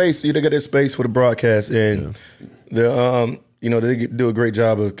that space. They got that space for the broadcast, and they do a great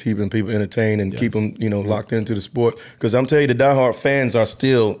job of keeping people entertained and keep them locked into the sport. Because I'm telling you, the diehard fans are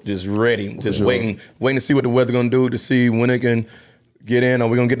still just ready, waiting to see what the weather's gonna do, to see when they can get in. Are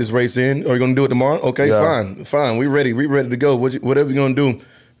we gonna get this race in? Are we gonna do it tomorrow? Okay, fine. We ready. We ready to go. Whatever you're gonna do,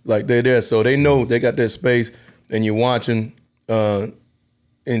 like they're there. So they know they got that space, and you're watching.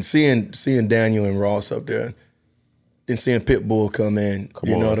 And seeing Daniel and Ross up there, and seeing Pitbull come in,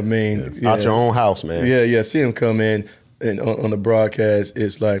 you know what I mean? Yeah. Out your own house, man. Yeah. See him come in and on the broadcast,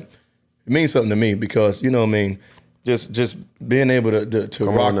 it's like, it means something to me because, you know what I mean, just being able to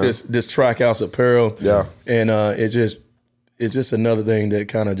rock this Trackhouse apparel. Yeah. And it's just another thing that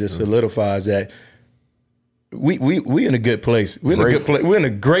kind of just solidifies that we in a good place. We're in a good place. We're in a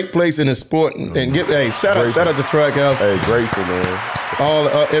great place in the sport. And shout out to Trackhouse. Hey, grateful, man.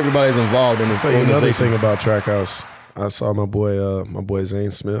 Everybody's involved in this organization. Another thing about Trackhouse, I saw my boy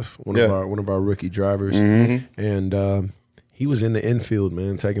Zane Smith, one of our rookie drivers, and he was in the infield,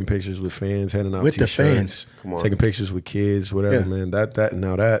 man, taking pictures with fans, handing out with T-shirts, the fans, taking pictures with kids, whatever, man.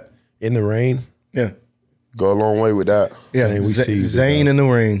 That in the rain, go a long way with that. Yeah, man, we see Zane in the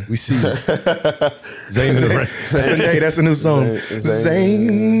rain. We see Zane in the rain. That's a new song.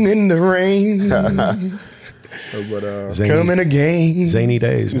 Zane in the rain. But coming again. Zany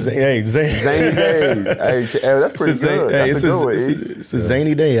days. Zany days. Hey, that's pretty good. It's a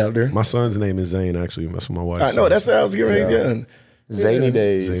zany day out there. My son's name is Zane, actually. That's what my wife I know, that's how I was getting ready. Yeah. Zany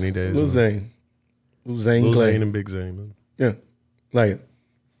days. Zany days. Little Zane. Little Zane Little Clay. Zane and Big Zane, man. Yeah. Like it.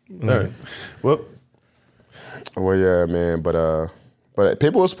 All right. Well, yeah, man. But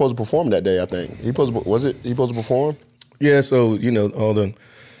people were supposed to perform that day, I think. He supposed to perform? Yeah, so, all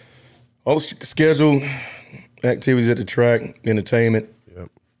the scheduled activities at the track, entertainment. Yep.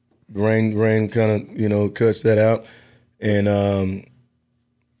 Rain kind of, cuts that out. And,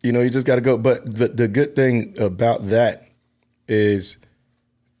 you just got to go. But the good thing about that is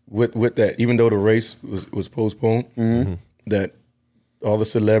with that, even though the race was postponed, that all the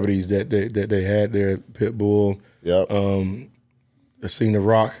celebrities that they had there, Pitbull, I seen The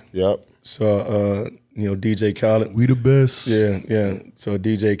Rock. Yep. So, DJ Khaled. We the best. Yeah. So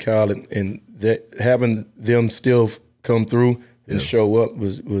DJ Khaled and that having them still come through and show up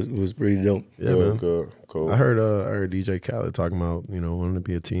was pretty dope. Yeah, man. Good. Cool. I heard DJ Khaled talking about, wanting to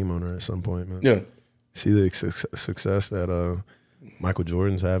be a team owner at some point, man. Yeah. See the success that Michael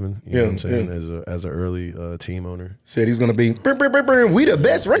Jordan's having, you know what I'm saying, as an early team owner. Said he's going to be, we the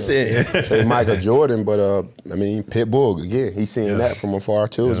best racing. Say Michael Jordan, but Pitbull, again, he's seeing that from afar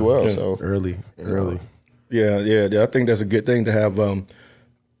too as well. So early. Yeah. I think that's a good thing to have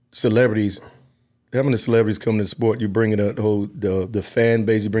celebrities. Having the celebrities come to the sport, you bring the fan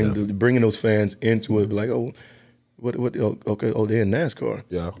base, you bringing those fans into it. Like, they're in NASCAR.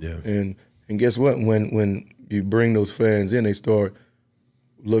 Yeah. And guess what? When you bring those fans in, they start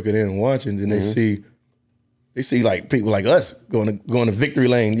looking in and watching, then they see like people like us going to victory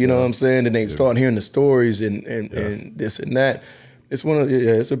lane. You know what I'm saying? And they start hearing the stories and this and that. It's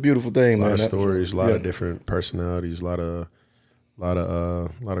it's a beautiful thing, man. A lot of stories, a lot of different personalities, a lot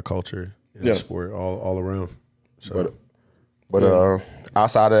of culture in the sport all around. So, but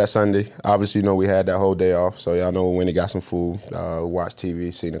outside of that Sunday, obviously, we had that whole day off. So y'all know we went and got some food, watched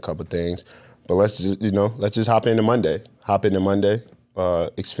TV, seen a couple things. But let's just hop into Monday.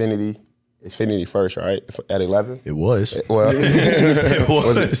 Xfinity first, right? At 11. It was. Well, it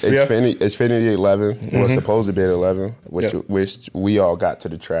was. Xfinity 11 was supposed to be at 11, which we all got to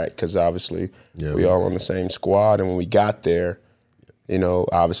the track because obviously we all on the same squad. And when we got there,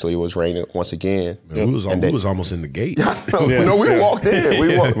 obviously it was raining once again. Man, we was almost in the gate. We walked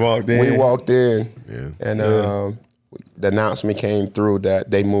in. We walked in. Yeah. And the announcement came through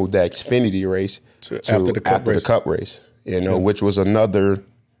that they moved the Xfinity race to after the Cup race. Which was another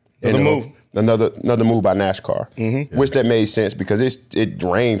move. Another move by NASCAR, which that made sense because it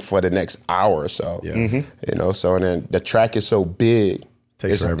rained for the next hour or so. Yeah. So and then the track is so big, it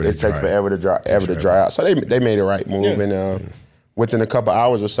takes forever to dry out. So they made the right move, and within a couple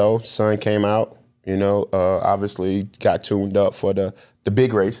hours or so, sun came out. Obviously got tuned up for the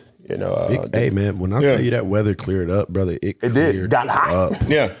big race. Hey man, when I tell you that weather cleared up, brother, it did. Got hot. Up.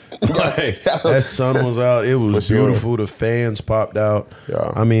 Yeah, that sun was out. It was beautiful. The fans popped out.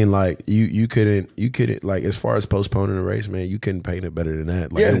 Yeah. I mean, like you couldn't like as far as postponing the race, man, you couldn't paint it better than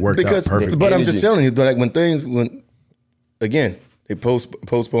that. Like it worked out perfect. But I'm just telling you, like when again they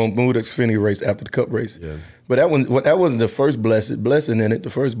postponed, moved the Xfinity race after the Cup race. Yeah. But that wasn't the first blessing in it. The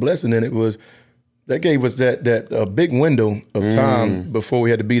first blessing in it was. That gave us that big window of time before we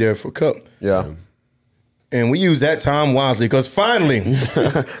had to be there for Cup. Yeah. And we used that time wisely because finally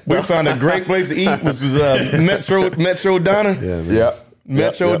we found a great place to eat, which was Metro Diner. Yeah.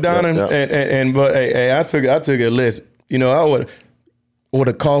 Metro Diner. And but hey, I took a list. I would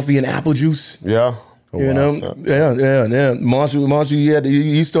order coffee and apple juice. Yeah. Yeah. Marshall,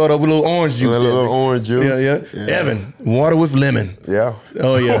 you start off with a little orange juice. A little orange juice. Yeah. Evan, water with lemon. Yeah.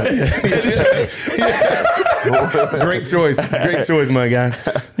 Oh yeah. Great choice, my guy.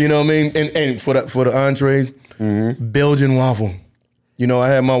 You know what I mean? And for the entrees, Belgian waffle. I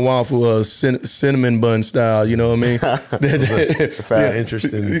had my waffle cinnamon bun style. You know what I mean?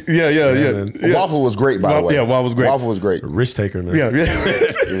 Interesting. Yeah. Waffle was great, by the way. Yeah, waffle was great. Waffle was great. Risk taker, man. Yeah.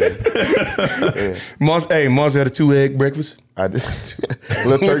 Marshall had a 2-egg breakfast. I did.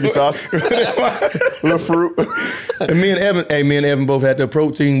 Little turkey sauce. little fruit. And me and Evan both had the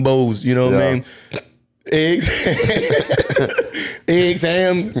protein bowls, you know what I mean? Eggs, eggs,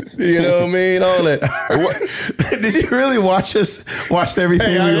 ham, you know what I mean? All that. Did you really watch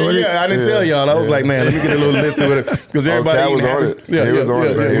everything we ordered? Yeah, I didn't tell y'all. I was like, man, let me get a little list of it because everybody was on it. Yeah, he was on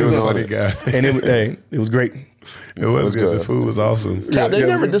it. He was on it. Guy. And it was great. It was good. The food was awesome. Cap, they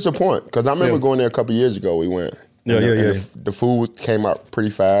never disappoint because I remember going there a couple years ago. We went. Yeah. The food came out pretty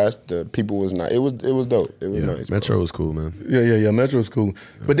fast. The people was nice. It was dope. It was nice. Metro was cool, man. Yeah. Metro was cool.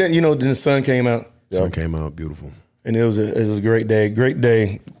 But then then the sun came out. Sun came out beautiful, and it was a great day. Great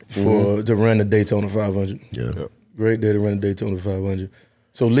day to run the Daytona 500. Yeah, great day to run the Daytona 500.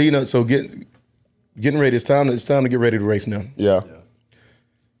 So leading up, getting ready. It's time to get ready to race now. Yeah.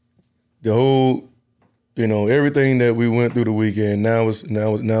 The whole, everything that we went through the weekend. Now it's time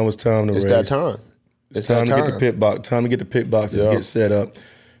to race. It's that time. It's time to get the pit box. Time to get the pit boxes get set up.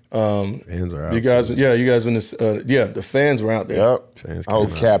 Fans are out. You guys in this. The fans were out there. Yep. Fans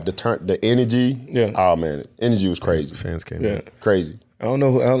Cap, the energy. Yeah. Oh man, the energy was crazy. Fans came out. Crazy. I don't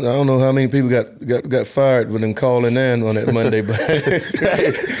know how many people got fired with them calling in on that Monday, but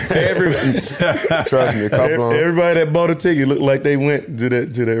trust me, a couple everybody that bought a ticket looked like they went to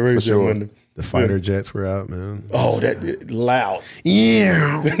that race that Monday. The fighter jets were out, man. Oh, that loud.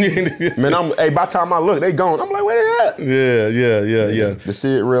 Yeah. Man, by the time I look, they gone. I'm like, where they at? Yeah. To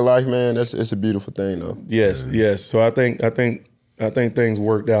see it real life, man, it's a beautiful thing though. Yes. So I think things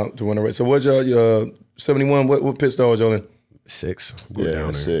worked out to win the race. So what y'all 71? What pit stall was y'all in? 6.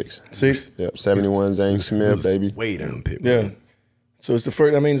 Down 6. 6? Yep. 71 Zane Smith, baby. Way down pit. Yeah. So it's the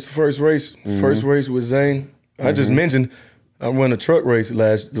first. It's the first race. First race with Zane. I just mentioned I won a truck race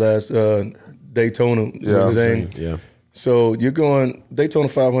last Daytona with Zane. Yeah. So you're going Daytona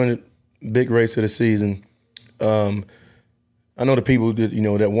 500, big race of the season. I know the people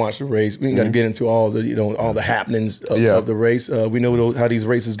that watch the race. We ain't got to get into all the happenings of the race. We know how these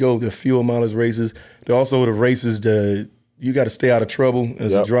races go. The fuel mileage races. They're also the races you got to stay out of trouble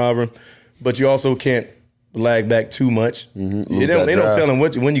as a driver, but you also can't lag back too much. They don't tell them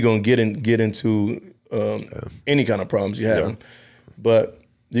when you're going to get into any kind of problems you have. But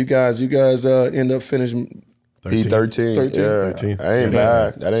you guys end up finishing P13. 13. That ain't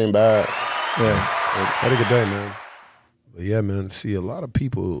bad. That ain't bad. Yeah. Had a good day, man. But yeah, man, see, a lot of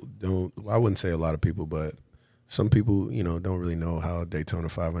people I wouldn't say a lot of people, but some people, don't really know how Daytona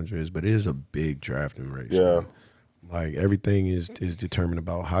 500 is, but it is a big drafting race. Yeah. Man. Like, everything is determined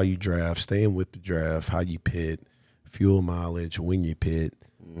about how you draft, staying with the draft, how you pit, fuel mileage, when you pit,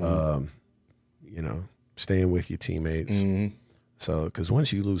 staying with your teammates. So, because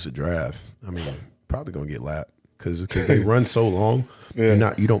once you lose a draft, probably going to get lapped because they run so long.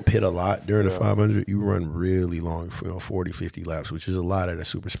 You don't pit a lot during the 500. You run really long, 40, 50 laps, which is a lot at a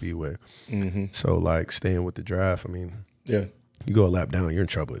super speedway. So, like, staying with the draft, you go a lap down, you're in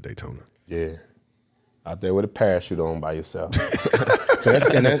trouble at Daytona. Yeah. Out there with a parachute on by yourself.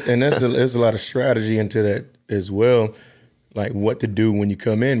 There's a lot of strategy into that as well, like what to do when you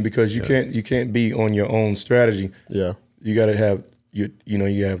come in, because you can't be on your own strategy. Yeah. You got to have you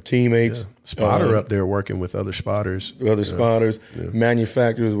have teammates. Spotter up there working with other spotters. Spotters,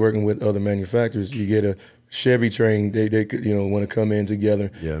 manufacturers working with other manufacturers. You get a Chevy train, they want to come in together.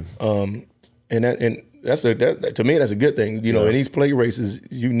 Yeah. And that's to me that's a good thing. In these plate races,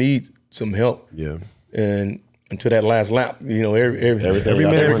 you need some help. Yeah. And until that last lap, every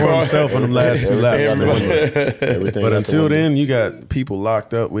man for himself on them last 2 laps. But until then, you got people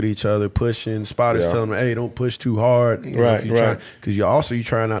locked up with each other, pushing. Spotters telling them, "Hey, don't push too hard." Right. Because you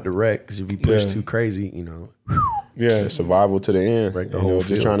try not to wreck. Because if you push too crazy, survival to the end. Break the whole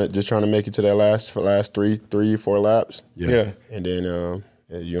field. just trying to make it to that last 3, 4 laps. Yeah. And then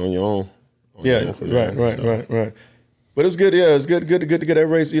you're on your own. Right. But it was good. Yeah, it's good to get that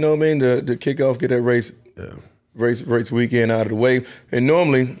race. You know what I mean? To kick off, get that race. Yeah. Race weekend out of the way. And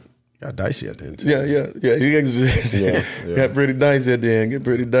normally, got dicey at the end too. Yeah. Got pretty dicey at the end. Get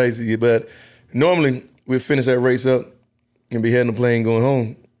pretty dicey. But normally we finish that race up and be heading the plane going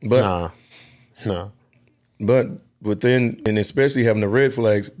home. But nah. But within, and especially having the red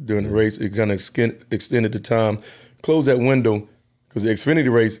flags during the race, it kind of extended the time, closed that window, because the Xfinity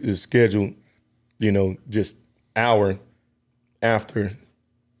race is scheduled, just hour after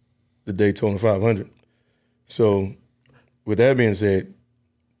the Daytona 500. So, with that being said,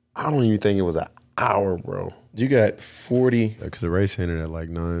 I don't even think it was an hour, bro. You got 40. Because the race ended at like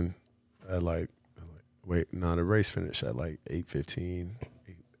 9. The race finished at like 8:15,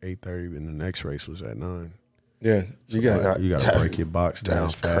 8:30, and the next race was at 9. Yeah, you got to break your box down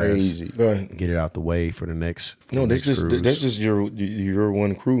fast. Crazy. Right. Get it out the way for the next. That's just your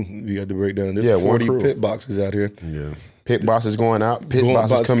one crew. You got to break down. There's 40 pit boxes out here. Yeah, pit boxes going out. Pit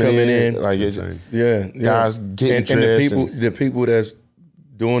boxes coming in. Like it's guys getting dressed. And the people that's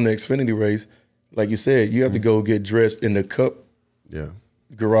doing the Xfinity race, like you said, you have to go get dressed in the Cup.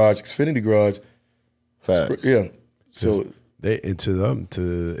 Garage, Xfinity garage. Facts. Yeah. So to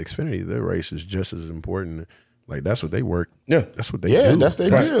Xfinity, their race is just as important. Like that's what they work. Yeah, that's what they do. That's their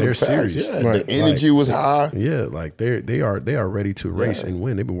deal. They're serious. Yeah, right. The energy was high. Yeah, like they are ready to race and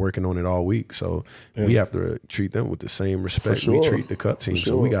win. They've been working on it all week, so we have to treat them with the same respect we treat the Cup team.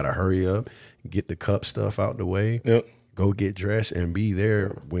 So we got to hurry up, get the Cup stuff out the way. Yep. Go get dressed and be there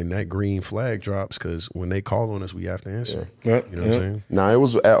when that green flag drops, because when they call on us, we have to answer. Yeah. You know what I'm saying? Now, it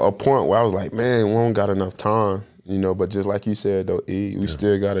was at a point where I was like, man, we don't got enough time, but just like you said, though, we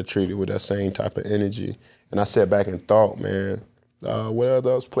still got to treat it with that same type of energy. And I sat back and thought, man, what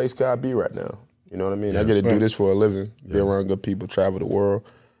else place could I be right now? You know what I mean? I get to do this for a living, be around good people, travel the world,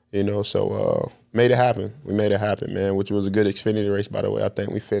 so made it happen. We made it happen, man, which was a good Xfinity race, by the way. I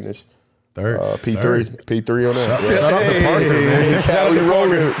think we finished Third. P3 on that. Shout out to Parker, man. Cat,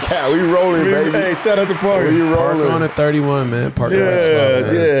 we rolling, baby. Hey, shout out to Parker. We rolling. Parker on at 31, man. Parker.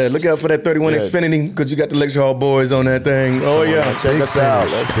 Yeah. Look out for that 31 Xfinity, because you got the Lecture Hall boys on that thing. Oh, yeah. Check us out.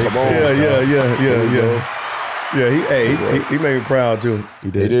 Come on. Yeah, he made me proud, too.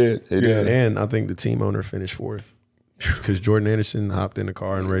 He did. And I think the team owner finished fourth. Because Jordan Anderson hopped in the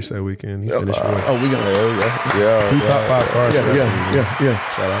car and raced that weekend. He finished fourth. Oh, we got two top 5 cars. Yeah.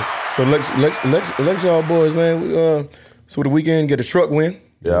 Shout out. So Lecture Hall boys, man. So the weekend get a truck win.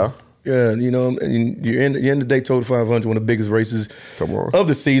 Yeah. Yeah, and you're in the Daytona 500, one of the biggest races of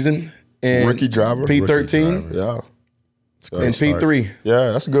the season. And rookie driver. P13. Yeah. And P3.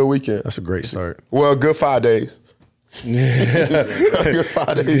 Yeah, that's a good weekend. That's a great start. Well, good 5 days. Good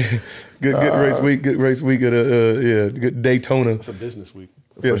 5 days. Good race week. Good race week at good Daytona. It's a business week.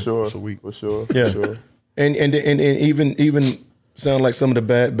 For sure. It's a week. For sure. Yeah. For sure. And even sound like some of the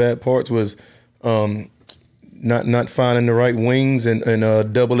bad parts was not finding the right wings and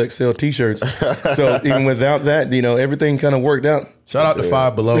double XL t-shirts. So even without that, everything kind of worked out. Shout out to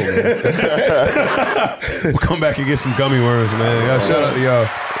Five Below, man. We'll come back and get some gummy worms, man. Shout out to y'all.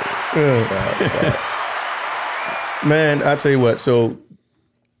 Man, I tell you what. So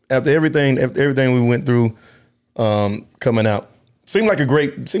after everything we went through, coming out, seemed like a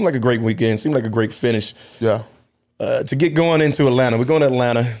great weekend. Seemed like a great finish. Yeah. To get going into Atlanta, we're going to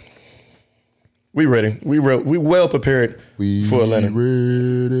Atlanta. We ready. We well prepared for Atlanta.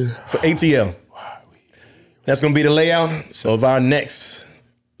 Ready for ATL. That's going to be the layout of our next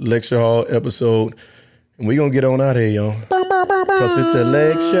Lecture Hall episode, and we're going to get on out of here, y'all. Because it's the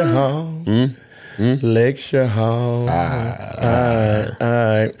Lecture Hall. Lecture Hall. All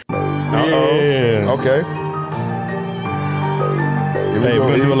right. Yeah. Okay. Hey, we're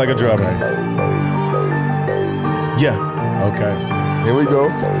going to do it like a drummer. Yeah. Okay. Here we go.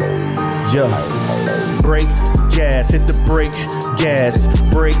 Yeah. Brake, gas, hit the brake, gas,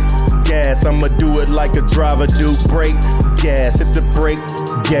 brake, gas. I'ma do it like a driver do. Brake, gas, hit the brake,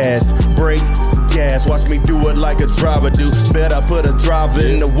 gas, brake, gas. Watch me do it like a driver do. Bet I put a driver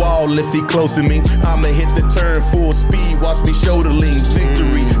in the wall if he close to me. I'ma hit the turn full speed. Watch me shoulder lean.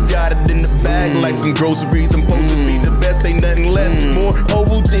 Victory, got it in the bag like some groceries. I'm supposed to be the best, ain't nothing less. More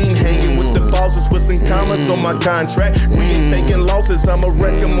Ovaltine hanging with the bosses. Put some comments on my contract. We ain't taking losses. I'ma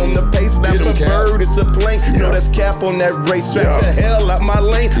wreck them on the pace. Not a bird, it's a plane. No, that's cap on that racetrack. The hell out my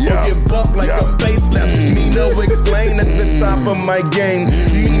lane. Or get bumped like a bass slap. Me no explain at the top of my game.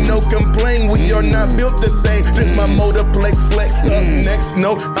 Me no complain. We are not built the same. This my motorplex flex. Up next,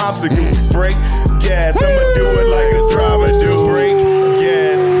 no obstacles. Brake, gas. I'ma do it like a driver do. Brake,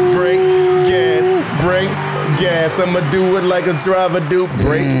 gas, brake, gas, brake, gas. I'ma do it like a driver do.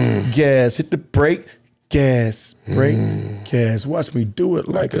 Brake, gas. Hit the brake, gas, brake, gas. Watch me do it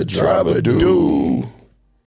like a driver do.